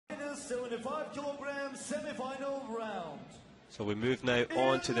women's 75 kilogram semi-final round. So we move now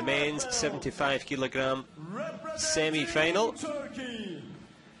on to the men's 75 kilogram semi-final.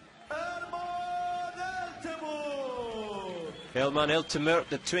 Erman Eltemur,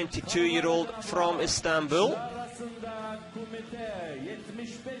 the 22-year-old from Istanbul.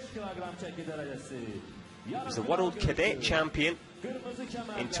 He was the world cadet champion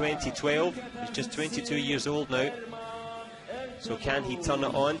in 2012. He's just 22 years old now. So can he turn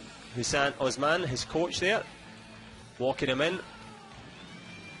it on? Hussein Osman, his coach there, walking him in.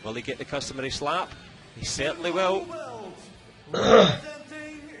 Will he get the customary slap? He certainly will.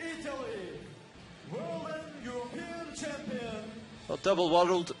 Well, double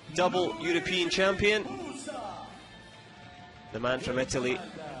world, double European champion. The man from Italy,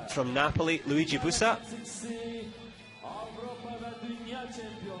 from Napoli, Luigi Busa.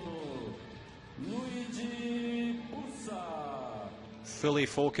 Fully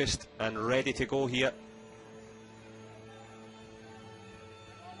focused and ready to go here.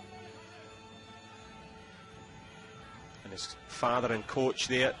 And his father and coach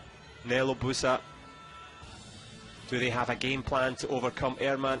there, Nello Busa. Do they have a game plan to overcome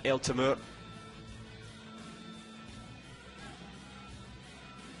Erman Eltemur?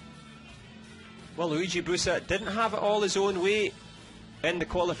 Well, Luigi Busa didn't have it all his own way in the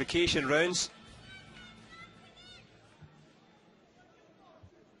qualification rounds.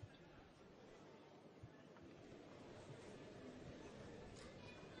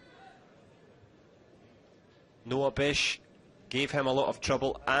 Noah Bish gave him a lot of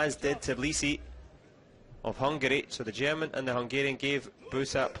trouble, as did Tbilisi of Hungary. So the German and the Hungarian gave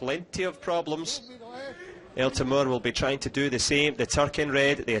Busa plenty of problems. Eltemur will be trying to do the same. The Turk in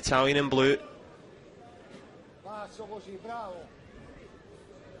red, the Italian in blue.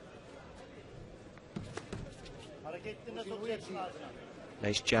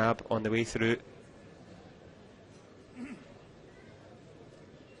 Nice jab on the way through.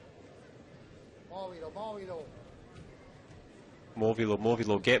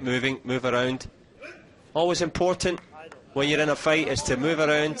 Movilo, get moving, move around. Always important when you're in a fight is to move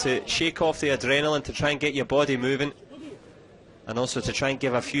around, to shake off the adrenaline, to try and get your body moving, and also to try and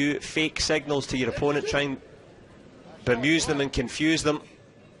give a few fake signals to your opponent, try and bemuse them and confuse them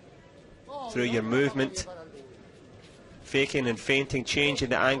through your movement, faking and feinting, changing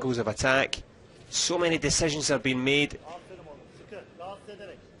the angles of attack. So many decisions have been made,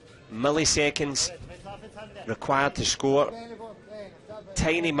 milliseconds required to score,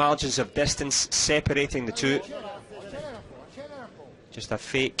 tiny margins of distance separating the two. Just a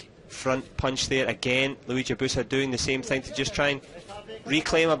fake front punch there again. Luigi Busa doing the same thing to just try and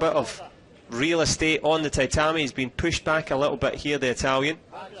reclaim a bit of real estate on the tatami. He's been pushed back a little bit here, the Italian.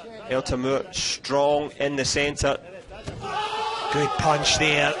 Eltemur strong in the centre. Good punch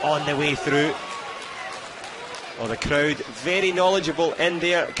there on the way through. Well, the crowd very knowledgeable in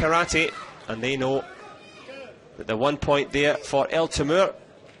their karate, and they know that the 1 point there for Eltemur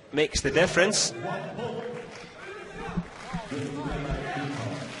makes the difference.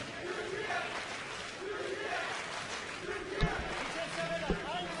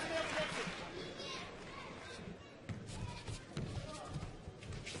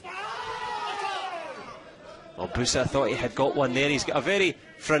 Well, Busa thought he had got one there. He's got a very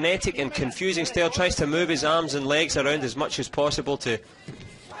frenetic and confusing style, tries to move his arms and legs around as much as possible to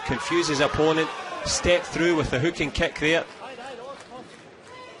confuse his opponent. Step through with the hook and kick there.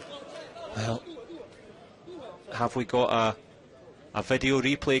 Well, have we got a video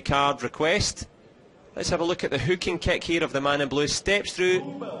replay card request? Let's have a look at the hook and kick here of the man in blue. Steps through.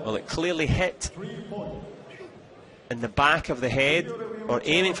 Well, it clearly hit in the back of the head, or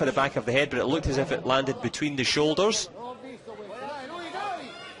aiming for the back of the head, but it looked as if it landed between the shoulders.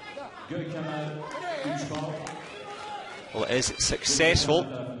 Well, it is successful,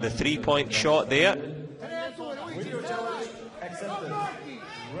 the 3-point shot there.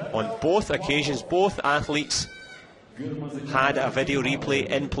 On both occasions, both athletes had a video replay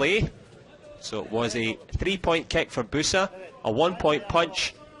in play. So it was a 3-point kick for Busa, a 1-point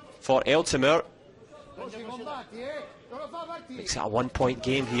punch for Eltemur. Makes it a 1-point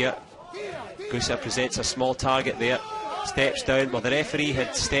game here. Busa presents a small target there, steps down. Well, the referee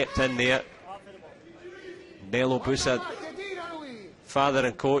had stepped in there. Nello Busa, father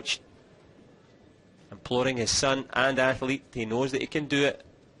and coach, imploring his son and athlete. He knows that he can do it.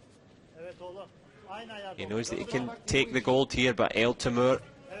 He knows that he can take the gold here, but Eltemur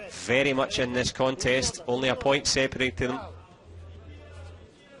very much in this contest, only a point separating them.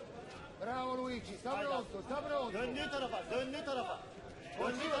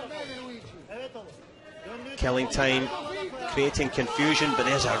 killing time, creating confusion, but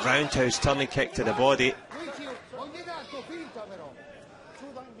there's a roundhouse turning kick to the body.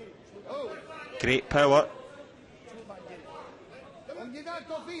 Great power.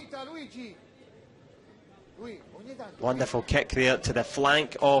 Wonderful kick there to the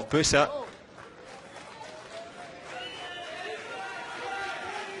flank of Busa.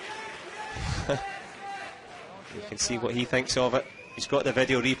 You can see what he thinks of it. He's got the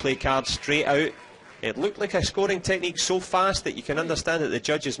video replay card straight out. It looked like a scoring technique so fast that you can understand that the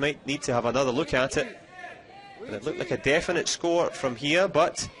judges might need to have another look at it. And it looked like a definite score from here,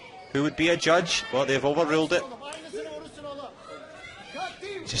 but who would be a judge? Well, they've overruled it.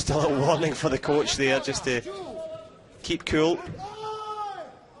 Just a little warning for the coach there, just to keep cool.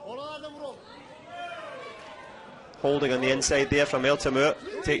 Holding on the inside there from Eltemur,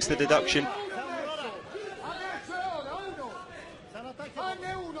 takes the deduction.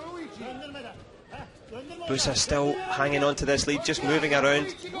 Busa still hanging on to this lead, just moving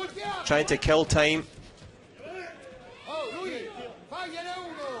around, trying to kill time.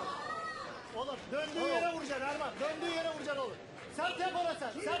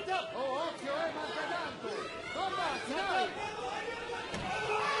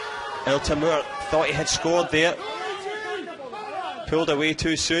 Eltemur thought he had scored there, pulled away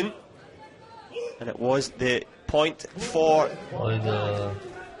too soon, and it was the point for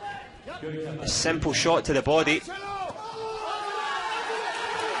a simple shot to the body.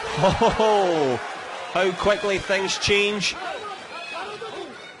 Oh, how quickly things change.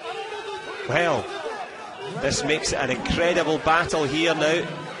 Well, this makes it an incredible battle here now.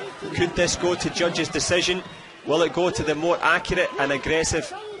 Could this go to judges' decision? Will it go to the more accurate and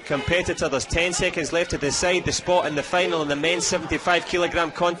aggressive competitor? There's 10 seconds left to decide the spot in the final in the men's 75 kilogram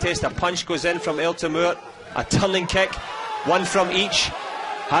contest. A punch goes in from Eltemur, a turning kick, one from each.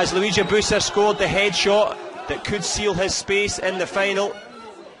 Has Luigi Busa scored the headshot that could seal his space in the final?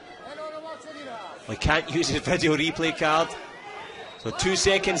 We can't use his video replay card. So 2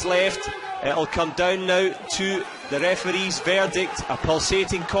 seconds left. It'll come down now to the referee's verdict. A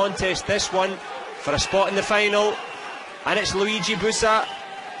pulsating contest, this one, for a spot in the final. And it's Luigi Busa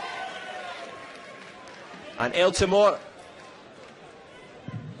and Eltemur.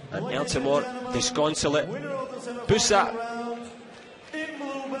 And Eltemur disconsolate. Busa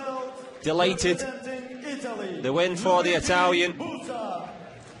delighted. The win for the Italian.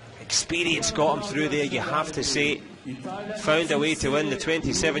 Experience got him through there, you have to say. Found a way to win, the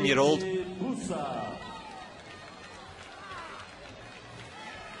 27-year-old.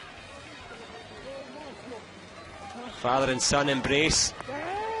 Father and son embrace.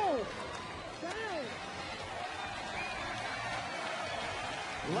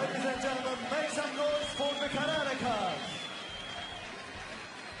 Ladies and gentlemen, make some noise for the Karateka.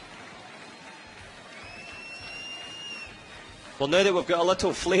 Well, now that we've got a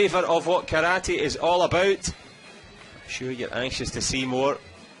little flavour of what karate is all about, I'm sure you're anxious to see more.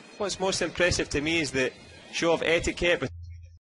 What's most impressive to me is the show of etiquette